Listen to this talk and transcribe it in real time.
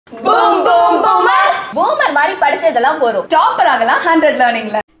படிச்சதெல்லாம் போறோம் டாப்பர் ஆகலாம் 100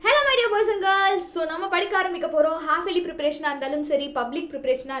 லேர்னிங்ல. Hello my dear boys and girls. So நம்ம படிக்க ஆரம்பிக்க போறோம். half yearly preparation இருந்தாலும் சரி, public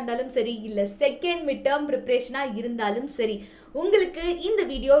preparation இருந்தாலும் சரி, இல்ல second midterm preparation இருந்தாலும் சரி, உங்களுக்கு இந்த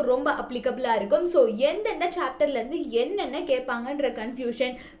வீடியோ ரொம்ப applicable-ஆ இருக்கும். So எந்தெந்த சாப்டர்ல இருந்து என்னென்ன கேட்பாங்கன்ற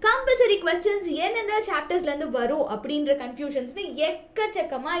கன்ஃபியூஷன், கம்பல்சரி क्वेश्चंस எந்தெந்த சாப்டர்ஸ்ல இருந்து வரும் அப்படின்ற கன்ஃபியூஷன்ஸ்னு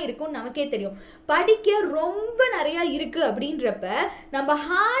எக்கச்சக்கமா இருக்கும். நமக்கே தெரியும் படிக்க ரொம்ப நிறைய இருக்கு அப்படின்றப்ப நம்ம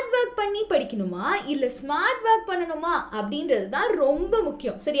ஹார்ட் ஒர்க் பண்ணி படிக்கணுமா இல்ல ஸ்மார்ட் ஒர்க் பண்ணணுமா அப்படின்றது தான் ரொம்ப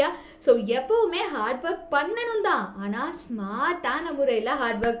முக்கியம். சரியா? ஸோ எப்பவுமே ஹார்ட் ஒர்க் பண்ணணும் தான், ஆனால் ஸ்மார்ட்டான முறையில்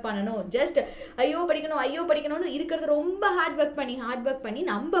ஹார்ட் ஒர்க் பண்ணணும். ஜஸ்ட் ஐயோ படிக்கணும்னு இருக்கிறது ரொம்ப ஹார்ட் ஒர்க் பண்ணி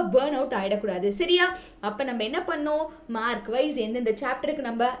நம்ம பேர்ன் அவுட் ஆகிடக்கூடாது. சரியா? அப்போ நம்ம என்ன பண்ணோம், மார்க் வைஸ் எந்தெந்த சாப்டருக்கு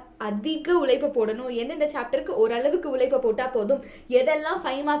நம்ம அதிக உழைப்பு போடணும், எந்தெந்த சாப்டருக்கு ஓரளவுக்கு உழைப்பு போட்டால் போதும், எதெல்லாம்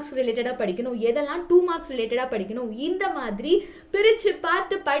 5 மார்க்ஸ் ரிலேட்டடாக படிக்கணும், எதெல்லாம் 2 மார்க்ஸ் ரிலேட்டடாக படிக்கணும், இந்த மாதிரி பிரித்து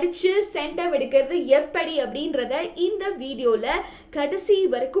பார்த்து படித்து சென்டம் எடுக்கிறது எப்படி அப்படின்றத இந்த வீடியோவில் கடைசி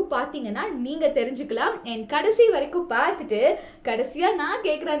வரைக்கும் பார்த்தீங்கன்னா நீங்கள் தெரிஞ்சுக்கலாம். அண்ட் கடைசி வரைக்கும் பார்த்துட்டு கடைசியாக நான்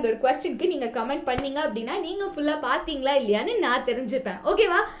கேட்குற அந்த ஒரு கொஸ்டினுக்கு நீங்கள் கமெண்ட் பண்ணீங்க அப்படின்னா நீங்கள் ஃபுல்லாக பார்த்தீங்களா இல்லையான்னு நான் தெரிஞ்சுப்பேன்.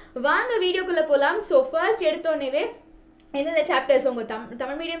 ஓகேவா? வாங்க வீடியோக்குள்ளே போகலாம். ஸோ ஃபர்ஸ்ட் எடுத்தோடனே எந்தெந்த சாப்டர்ஸ் உங்கள்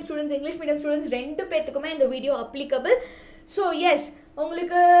Tamil medium students, English medium students ரெண்டு பேர்த்துக்குமே இந்த வீடியோ அப்ளிகபிள். ஸோ எஸ்,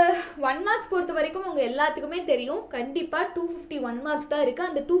 உங்களுக்கு 1 மார்க்ஸ் பொறுத்த வரைக்கும் உங்கள் எல்லாத்துக்குமே தெரியும் கண்டிப்பாக 251 மார்க்ஸ் தான் இருக்குது.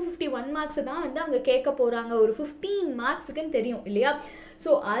 அந்த 251 மார்க்ஸ் தான் வந்து அவங்க கேட்க போகிறாங்க, ஒரு 15 மார்க்ஸுக்குன்னு தெரியும் இல்லையா?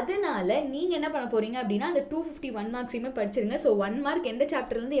 ஸோ அதனால நீங்கள் என்ன பண்ண போகிறீங்க அப்படின்னா அந்த 251 மார்க்ஸையுமே படிச்சிருங்க. ஸோ 1 மார்க் எந்த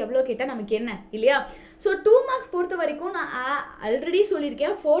சாப்டர்லேருந்து எவ்வளோ கேட்டால் நமக்கு என்ன இல்லையா? ஸோ 2 மார்க்ஸ் பொறுத்த வரைக்கும் நான் ஆல்ரெடி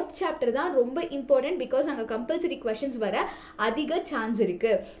சொல்லியிருக்கேன் 4th சாப்டர் தான் ரொம்ப இம்பார்ட்டன்ட். பிகாஸ் அங்கே கம்பல்சரி கொஷின்ஸ் வர அதிக சான்ஸ்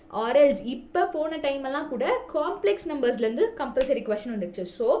இருக்குது. ஆர்எல்ஸ் இப்போ போன டைமெல்லாம் கூட காம்ப்ளெக்ஸ் நம்பர்ஸ்லேருந்து கம்பல்சரி கொஷின் வந்துடுச்சு.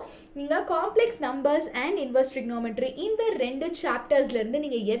 ஸோ நீங்கள் complex numbers and inverse trigonometry இந்த 2 சாப்டர்ஸ்லேருந்து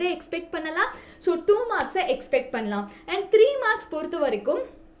நீங்கள் எதை எக்ஸ்பெக்ட் பண்ணலாம்? ஸோ 2 மார்க்ஸை எக்ஸ்பெக்ட் பண்ணலாம். அண்ட் 3 மார்க்ஸ் பொறுத்த வரைக்கும்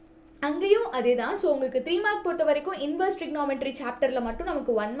அங்கேயும் அதே தான். ஸோ உங்களுக்கு 3 மார்க் பொறுத்த வரைக்கும் இன்வர்ஸ் ட்ரிக்னோமெட்ரி சாப்டரில் மட்டும்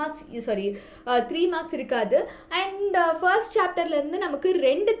நமக்கு 3 மார்க்ஸ் இருக்காது. அண்ட் ஃபர்ஸ்ட் சாப்டர்லேருந்து நமக்கு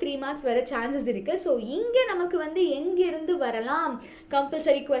 3 மார்க்ஸ் வர சான்சஸ் இருக்குது. ஸோ இங்கே நமக்கு வந்து எங்கேருந்து வரலாம்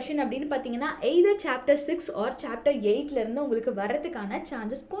கம்பல்சரி கொஷின் அப்படின்னு பார்த்தீங்கன்னா எய்தர் சாப்டர் 6 ஆர் சாப்டர் 8லேருந்து உங்களுக்கு வரதுக்கான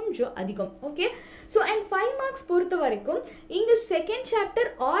சான்சஸ் கொஞ்சம் அதிகம். ஓகே? ஸோ அண்ட் 5 மார்க்ஸ் பொறுத்த வரைக்கும் இங்கே second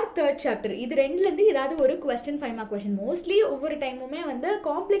chapter or third chapter இது ரெண்டுலேருந்து ஏதாவது ஒரு கொஸ்டின் 5 மார்க் கொஸ்டின். மோஸ்ட்லி ஒவ்வொரு டைமுமே வந்து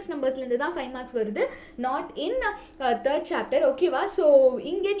காம்ப்ளெக்ஸ் நம்பர்ஸ்லேருந்து தான் 5 மார்க்ஸ் வருது, நாட் இன் தேர்ட் சாப்டர். ஓகேவா? ஸோ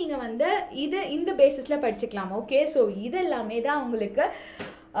இங்கே நீங்கள் வந்து இந்த பேசிஸில் படிச்சுக்கலாம். ஓகே? ஸோ இதெல்லாமே தான் உங்களுக்கு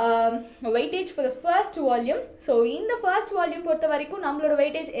weightage for the first volume. So இந்த ஃபர்ஸ்ட் வால்யூம் பொறுத்த வரைக்கும் நம்மளோட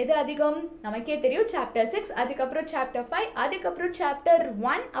weightage எது அதிகம் நமக்கே தெரியும், சாப்டர் 6, அதுக்கப்புறம் சாப்டர் 5, அதுக்கப்புறம் சாப்டர்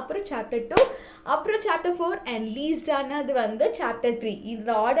 1, அப்புறம் சாப்டர் 2, அப்புறம் சாப்டர் 4 அண்ட் லீஸ்டானது வந்து சாப்டர் 3.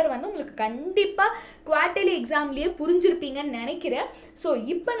 இந்த ஆர்டர் வந்து உங்களுக்கு கண்டிப்பாக குவார்ட்டர்லி எக்ஸாம்லேயே புரிஞ்சிருப்பீங்கன்னு நினைக்கிறேன். ஸோ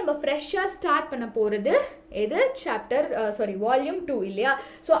இப்போ நம்ம ஃப்ரெஷ்ஷாக ஸ்டார்ட் பண்ண போகிறது எது வால்யூம் 2 இல்லையா?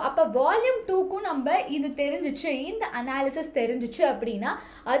 ஸோ அப்போ வால்யூம் 2க்கும் நம்ம இது தெரிஞ்சிச்சு, இந்த அனாலிசிஸ் தெரிஞ்சிச்சு அப்படின்னா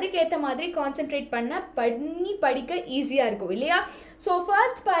அதுக்கேற்ற மாதிரி கான்சென்ட்ரேட் பண்ணி படிக்க ஈஸியாக இருக்கும் இல்லையா? ஸோ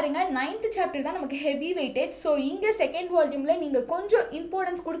ஃபர்ஸ்ட் பாருங்கள் 9th சாப்டர் தான் நமக்கு ஹெவி வெயிட்டேஜ். ஸோ இங்கே செகண்ட் வால்யூமில் நீங்கள் கொஞ்சம்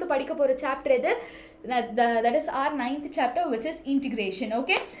இம்பார்ட்டன்ஸ் கொடுத்து படிக்க போகிற சாப்டர் எது? that is our 9th chapter which is integration.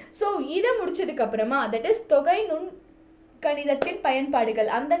 Okay? So இதை முடிச்சதுக்கப்புறமா that is தொகை நுண் கணிதத்தின் பயன்பாடுகள்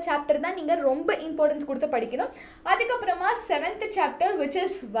அந்த சாப்டர் தான் நீங்கள் ரொம்ப இம்பார்ட்டன்ஸ் கொடுத்து படிக்கணும். அதுக்கப்புறமா 7th சாப்டர் which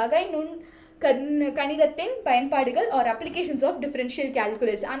is வகை நுண் கணிதத்தின் பயன்பாடுகள் R applications of differential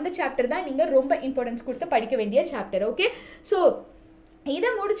calculus அந்த சாப்டர் தான் நீங்கள் ரொம்ப இம்பார்ட்டன்ஸ் கொடுத்து படிக்க வேண்டிய சாப்டர். ஓகே? ஸோ இதை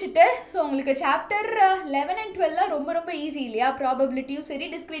முடிச்சுட்டு ஸோ உங்களுக்கு சாப்டர் 11 and 12 ரொம்ப ரொம்ப ஈஸி இல்லையா? ப்ராபபிலிட்டியும் சரி,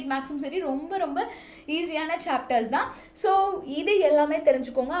 டிஸ்கிரீட் மேக்ஸும் சரி ரொம்ப ரொம்ப ஈஸியான சாப்டர்ஸ் தான். ஸோ இது எல்லாமே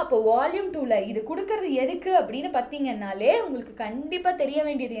தெரிஞ்சுக்கோங்க. அப்போ வால்யூம் 2ல் இது கொடுக்கறது எதுக்கு அப்படின்னு பார்த்தீங்கன்னாலே உங்களுக்கு கண்டிப்பாக தெரிய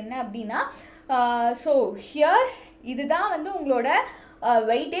வேண்டியது என்ன அப்படின்னா ஸோ ஹியர் இதுதான் வந்து உங்களோட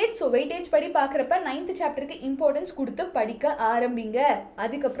வெயிட்டேஜ். ஸோ வெயிட்டேஜ் படி பார்க்குறப்ப 9th சாப்டருக்கு இம்பார்ட்டன்ஸ் கொடுத்து படிக்க ஆரம்பிங்க.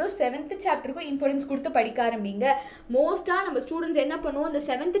 அதுக்கப்புறம் 7th சாப்டருக்கும் இம்பார்ட்டன்ஸ் கொடுத்து படிக்க ஆரம்பிங்க. மோஸ்ட்டாக நம்ம ஸ்டூடெண்ட்ஸ் என்ன பண்ணுவோம், இந்த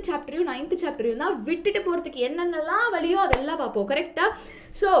 7th சாப்டரையும் 9th சாப்டரையும் தான் விட்டுட்டு போகிறதுக்கு என்னென்னலாம் வழியோ அதெல்லாம் பார்ப்போம். கரெக்டாக?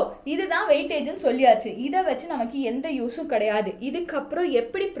 ஸோ இதுதான் வெயிட்டேஜ்னு சொல்லியாச்சு. இதை வச்சு நமக்கு எந்த யூஸும் கிடையாது. இதுக்கப்புறம்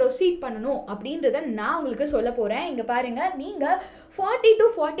எப்படி ப்ரொசீட் பண்ணணும் அப்படின்றத நான் உங்களுக்கு சொல்ல போகிறேன். இங்கே பாருங்கள், நீங்கள் 40 to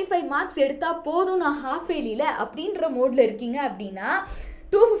 45 மார்க்ஸ் எடுத்தால் போதும் நான் ஹாஃப் இயர்லியில் அப்படின்ற மோடில் இருக்கீங்க அப்படின்னா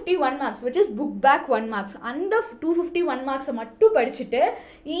 251 marks which is book back 1 marks அந்த 251 மார்க்ஸை மட்டும் படிச்சுட்டு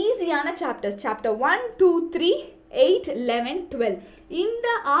ஈஸியான சாப்டர்ஸ் சாப்டர் 1, 2, 3, 8, 11, 12 இந்த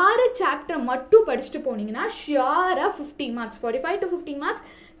 6 சாப்டர் மட்டும் படிச்சுட்டு போனீங்கன்னா ஷியோராக 50 மார்க்ஸ் 45 to 50 மார்க்ஸ்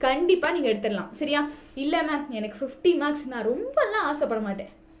கண்டிப்பாக நீங்கள் எடுத்துடலாம். சரியா? இல்லை மேம் எனக்கு 50 மார்க்ஸ் நான் ரொம்பலாம் ஆசைப்பட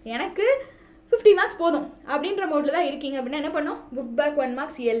மாட்டேன், எனக்கு 50 மார்க்ஸ் போதும் அப்படின்ற மோடில் தான் இருக்கீங்க அப்படின்னா என்ன பண்ணும், புக் பேக் 1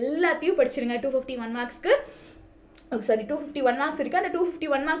 மார்க்ஸ் எல்லாத்தையும் படிச்சிருங்க. 251 மார்க்ஸ்க்கு சாரி 251 மார்க்ஸ் இருக்குது. அந்த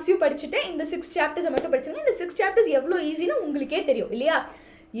 251 மார்க்ஸையும் படிச்சுட்டு இந்த 6 சாப்டர்ஸை மட்டும் படிச்சுங்க. இந்த 6 சாப்டர்ஸ் எவ்வளோ ஈஸின்னு உங்களுக்கே தெரியும் இல்லையா?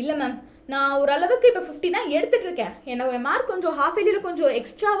 இல்லை மேம் நான் ஓரளவுக்கு இப்போ 50 தான் எடுத்துகிட்டு இருக்கேன், என்னோட மார்க் கொஞ்சம் ஹாஃப் இயர்லியில் கொஞ்சம்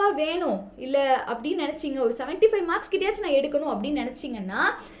எக்ஸ்ட்ராவாக வேணும் இல்லை அப்படின்னு நினச்சிங்க, ஒரு 75 மார்க்ஸ் கிட்டேயாச்சும் நான் எடுக்கணும் அப்படின்னு நினச்சிங்கன்னா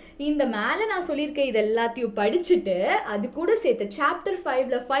இந்த மேலே நான் சொல்லியிருக்கேன் இது எல்லாத்தையும் படிச்சுட்டு அது கூட சேர்த்து சாப்டர்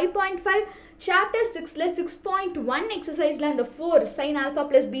 5ல் 5.5, சாப்டர் 6ல் 6.1 எக்ஸசைஸில் அந்த 4 sin alpha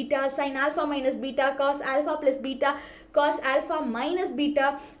plus beta, sin alpha minus beta, cos alpha plus beta, cos alpha minus beta,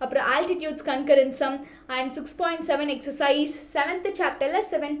 அப்புறம் altitudes concurrent sum and 6.7 exercise 7th சாப்டரில்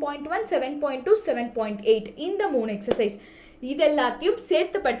 7.1, 7.2, 7.8 இந்த 3 எக்ஸசைஸ் இது எல்லாத்தையும்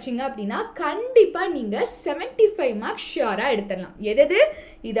சேர்த்து படிச்சிங்க அப்படின்னா கண்டிப்பாக நீங்கள் 75 மார்க்ஸ் ஷியோராக எடுத்துடலாம். எது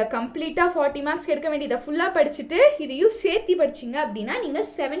இதை கம்ப்ளீட்டாக 40 மார்க்ஸ் எடுக்க வேண்டியதை ஃபுல்லாக படிச்சுட்டு இதையும் சேர்த்து படிச்சிங்க அப்படின்னா நீங்கள்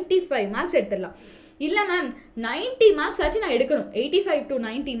 75 மார்க்ஸ் எடுத்துடலாம். இல்லை மேம் 90 மார்க்ஸ் ஆச்சு நான் எடுக்கணும், 85 to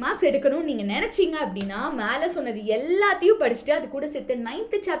 90 மார்க்ஸ் எடுக்கணும்னு நீங்கள் நினச்சிங்க அப்படின்னா மேலே சொன்னது எல்லாத்தையும் படிச்சுட்டு அது கூட சேர்த்து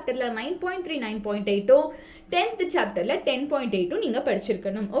 9th சாப்டரில் 9.3, 9.8 10th சாப்டரில் 10.8 நீங்கள்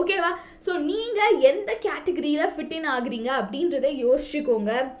படிச்சிருக்கணும். ஓகேவா? ஸோ நீங்கள் எந்த கேட்டகரியில் ஃபிட்டின் ஆகுறீங்க அப்படின்றத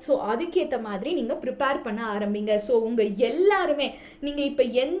யோசிச்சுக்கோங்க. ஸோ அதுக்கேற்ற மாதிரி நீங்கள் ப்ரிப்பேர் பண்ண ஆரம்பிங்க. ஸோ உங்கள் எல்லாருமே நீங்கள் இப்போ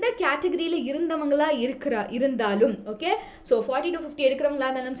எந்த கேட்டகரியில் இருந்தவங்களா இருந்தாலும் ஓகே, ஸோ 40 to 50 எடுக்கிறவங்களா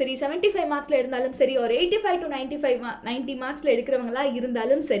இருந்தாலும் சரி, 75 மார்க்ஸில் இருந்தாலும் சரி, ஒரு 85 to 90 மார்க்ஸில் எடுக்கிறவங்களா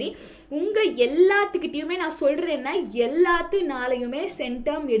இருந்தாலும் சரி, உங்கள் எல்லாத்துக்கிட்டையுமே நான் சொல்கிறது என்ன, எல்லாத்துனாலையுமே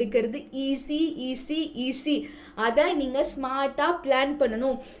சென்டம் எடுக்கிறது ஈஸி. அதை நீங்கள் ஸ்மார்ட்டாக பிளான்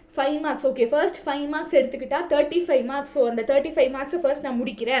பண்ணணும். 5 மார்க்ஸ் ஓகே, ஃபர்ஸ்ட் 5 மார்க்ஸ் எடுத்துக்கிட்டால் 35 மார்க்ஸ். ஸோ அந்த 35 மார்க்ஸை ஃபர்ஸ்ட் நான்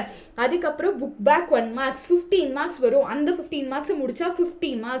முடிக்கிறேன். அதுக்கப்புறம் புக் பேக் 1 மார்க்ஸ் 15 மார்க்ஸ் வரும். அந்த 15 மார்க்ஸை முடிச்சா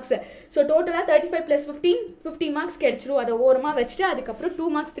 50 மார்க்ஸ். ஸோ டோட்டலாக 35 + 15 50 மார்க்ஸ் கிடச்சிரும். அதை ஓரமாக வச்சுட்டு அதுக்கப்புறம் 2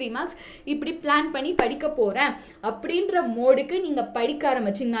 மார்க்ஸ் 3 மார்க்ஸ் இப்படி பிளான் பண்ணி படிக்க போகிறேன் அப்படின்ற மோடுக்கு நீங்கள் படிக்க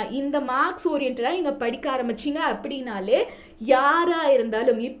ஆரம்பிச்சிங்கன்னா, இந்த மார்க்ஸ் ஓரியன்டாக நீங்கள் படிக்க ஆரம்பிச்சிங்க அப்படின்னாலே யாராக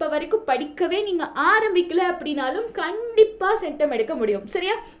இருந்தாலும் இப்போ வரைக்கும் படிக்கவே நீங்கள் ஆரம்பிக்கல அப்படின்னாலும் கண்டிப்பாக சென்டம் எடுக்க முடியும்.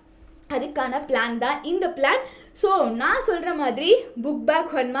 சரியா? அதுக்கான பிளான் தான் இந்த பிளான். ஸோ நான் சொல்கிற மாதிரி புக்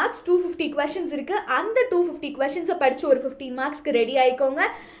பேக் 1 மார்க்ஸ் 250 கொஷின்ஸ் இருக்குது. அந்த 250 கொஷின்ஸை படித்து ஒரு 15 மார்க்ஸ்க்கு ரெடி ஆகிக்கோங்க.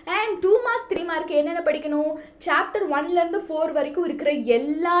 அண்ட் 2 மார்க் 3 மார்க் என்னென்ன படிக்கணும், சாப்டர் 1லேருந்து 4 வரைக்கும் இருக்கிற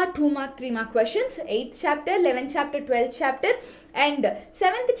எல்லா 2 mark 3 mark questions, 8th chapter 11th chapter 12th chapter and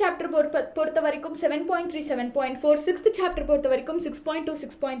 7th chapter பொறுத்த வரைக்கும் 7.3, 7.4, 6th சாப்டர் பொறுத்த வரைக்கும் 6.2,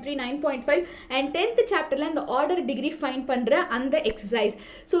 6.3, 9.5 அண்ட் 10th சாப்டரில் அந்த ஆர்டர் டிகிரி ஃபைன் பண்ணுற அந்த எக்ஸசைஸ்.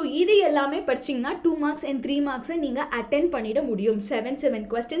 ஸோ இது எல்லாமே படிச்சிங்கன்னா 2 மார்க்ஸ் அண்ட் 3 மார்க்ஸை நீங்கள் அட்டென்ட் பண்ணிட முடியும். 7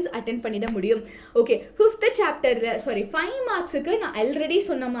 கொஸ்டின்ஸ் அட்டென்ட் பண்ணிட முடியும். ஓகே, 5th சாப்டரில் 5 மார்க்ஸுக்கு நான் ஆல்ரெடி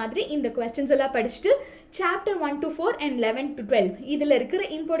சொன்ன மாதிரி இந்த கொஸ்டின்ஸ் எல்லாம் படிச்சுட்டு சாப்டர் 1 to 4 அண்ட் 11 to 12 இதில் இருக்கிற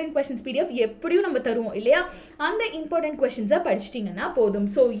இம்பார்ட்டன்ட் கொஸ்டின்ஸ் PDF எப்படியும் நம்ம தருவோம் இல்லையா, அந்த இம்பார்ட்டன்ட் கொஸ்டின்ஸை படிச்சிட்டிங்கன்னா போதும்.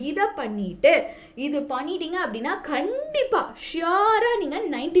 ஸோ இதை பண்ணிட்டீங்க அப்படின்னா கண்டிப்பாக ஷியோராக நீங்கள்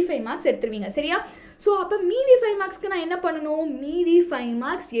 95 மார்க்ஸ் எடுத்துருவீங்க. சரியா? ஸோ அப்போ மீதி 5 மார்க்ஸ்க்கு நான் என்ன பண்ணணும், மீதி 5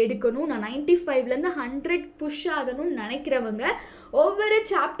 மார்க்ஸ் எடுக்கணும். நான் 95லேருந்து 100 புஷ் ஆகணும்னு நினைக்கிறவங்க ஒவ்வொரு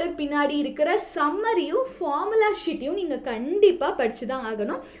சாப்டர் பின்னாடி இருக்கிற சம்மரியும் ஃபார்முலா ஷீட்டையும் நீங்கள் கண்டிப்பாக படித்து தான்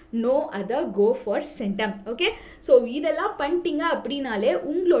ஆகணும். No other go for centum. Okay, so இதெல்லாம் பண்ணிட்டீங்க அப்படின்னாலே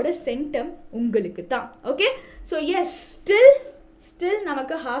உங்களோட சென்டம் உங்களுக்கு தான். ஓகே, ஸோ எஸ் ஸ்டில்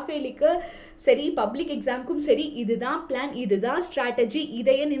நமக்கு ஹாஃப் இயர்லிக்கு சரி பப்ளிக் எக்ஸாமுக்கும் சரி இதுதான் பிளான், இதுதான் ஸ்ட்ராட்டஜி.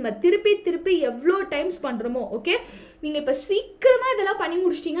 இதையே நம்ம திருப்பி எவ்வளோ டைம்ஸ் பண்ணுறோமோ ஓகே, நீங்கள் இப்போ சீக்கிரமாக இதெல்லாம் பண்ணி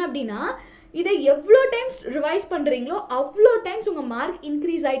முடிச்சிட்டிங்க அப்படின்னா இதை எவ்வளோ டைம்ஸ் ரிவைஸ் பண்ணுறீங்களோ அவ்வளோ டைம்ஸ் உங்கள் மார்க்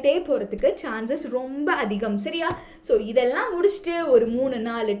இன்க்ரீஸ் ஆகிட்டே போகிறதுக்கு சான்சஸ் ரொம்ப அதிகம். சரியா? ஸோ இதெல்லாம் முடிச்சுட்டு ஒரு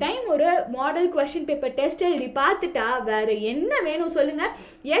 3-4 டைம் ஒரு மாடல் கொஷின் பேப்பர் டெஸ்ட் எழுதி பார்த்துட்டா வேறு என்ன வேணும் சொல்லுங்கள்?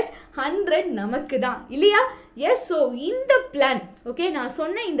 எஸ் 100 நமக்கு தான் இல்லையா? எஸ். ஸோ இந்த பிளான் ஓகே, நான்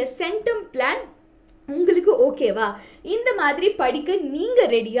சொன்ன இந்த சென்டம் பிளான் உங்களுக்கு ஓகேவா, இந்த மாதிரி படிக்க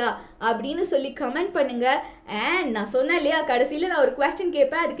நீங்கள் ரெடியா அப்படின்னு சொல்லி கமெண்ட் பண்ணுங்கள். அண்ட் நான் சொன்னேன் இல்லையா, கடைசியில் நான் ஒரு கொஸ்டின்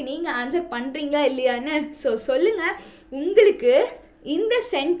கேட்பேன், அதுக்கு நீங்கள் ஆன்சர் பண்ணுறீங்களா இல்லையான்னு. ஸோ சொல்லுங்கள், உங்களுக்கு இந்த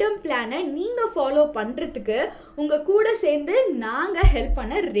சென்டம் பிளானை நீங்கள் ஃபாலோ பண்ணுறதுக்கு உங்கள் கூட சேர்ந்து நாங்கள் ஹெல்ப்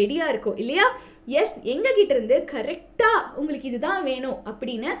பண்ண ரெடியாக இருக்கோம் இல்லையா? எஸ், எங்ககிட்ட இருந்து கரெக்டாக உங்களுக்கு இதுதான் வேணும்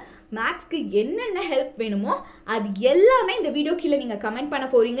அப்படின்னு மேக்ஸ்க்கு என்னென்ன ஹெல்ப் வேணுமோ அது எல்லாமே இந்த வீடியோ கீழே நீங்கள் கமெண்ட் பண்ண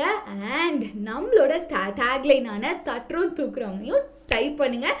போகிறீங்க. அண்ட் நம்மளோட டேக்லைனான தட்டுறோம் தூக்குறவங்களையும் டைப்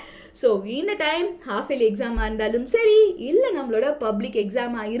பண்ணுங்கள். ஸோ இந்த டைம் ஹாஃப் இயர்லி எக்ஸாமாக இருந்தாலும் சரி இல்லை நம்மளோட பப்ளிக்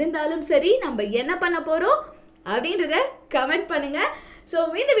எக்ஸாமாக இருந்தாலும் சரி நம்ம என்ன பண்ண போகிறோம், அப்படின்றத கமெண்ட் பண்ணுங்க. ஸோ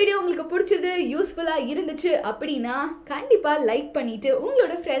இந்த வீடியோ உங்களுக்கு பிடிச்சது யூஸ்ஃபுல்லாக இருந்துச்சு அப்படின்னா கண்டிப்பாக லைக் பண்ணிவிட்டு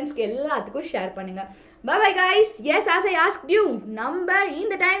உங்களோட ஃப்ரெண்ட்ஸ்க்கு எல்லாத்துக்கும் ஷேர் பண்ணுங்கள். Bye guys. S as I asked you, நம்ம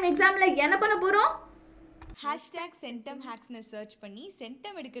இந்த டைம் எக்ஸாமில் என்ன பண்ண போகிறோம்? #centum hacks சர்ச் பண்ணி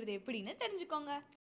சென்டம் எடுக்கிறது எப்படின்னு தெரிஞ்சுக்கோங்க.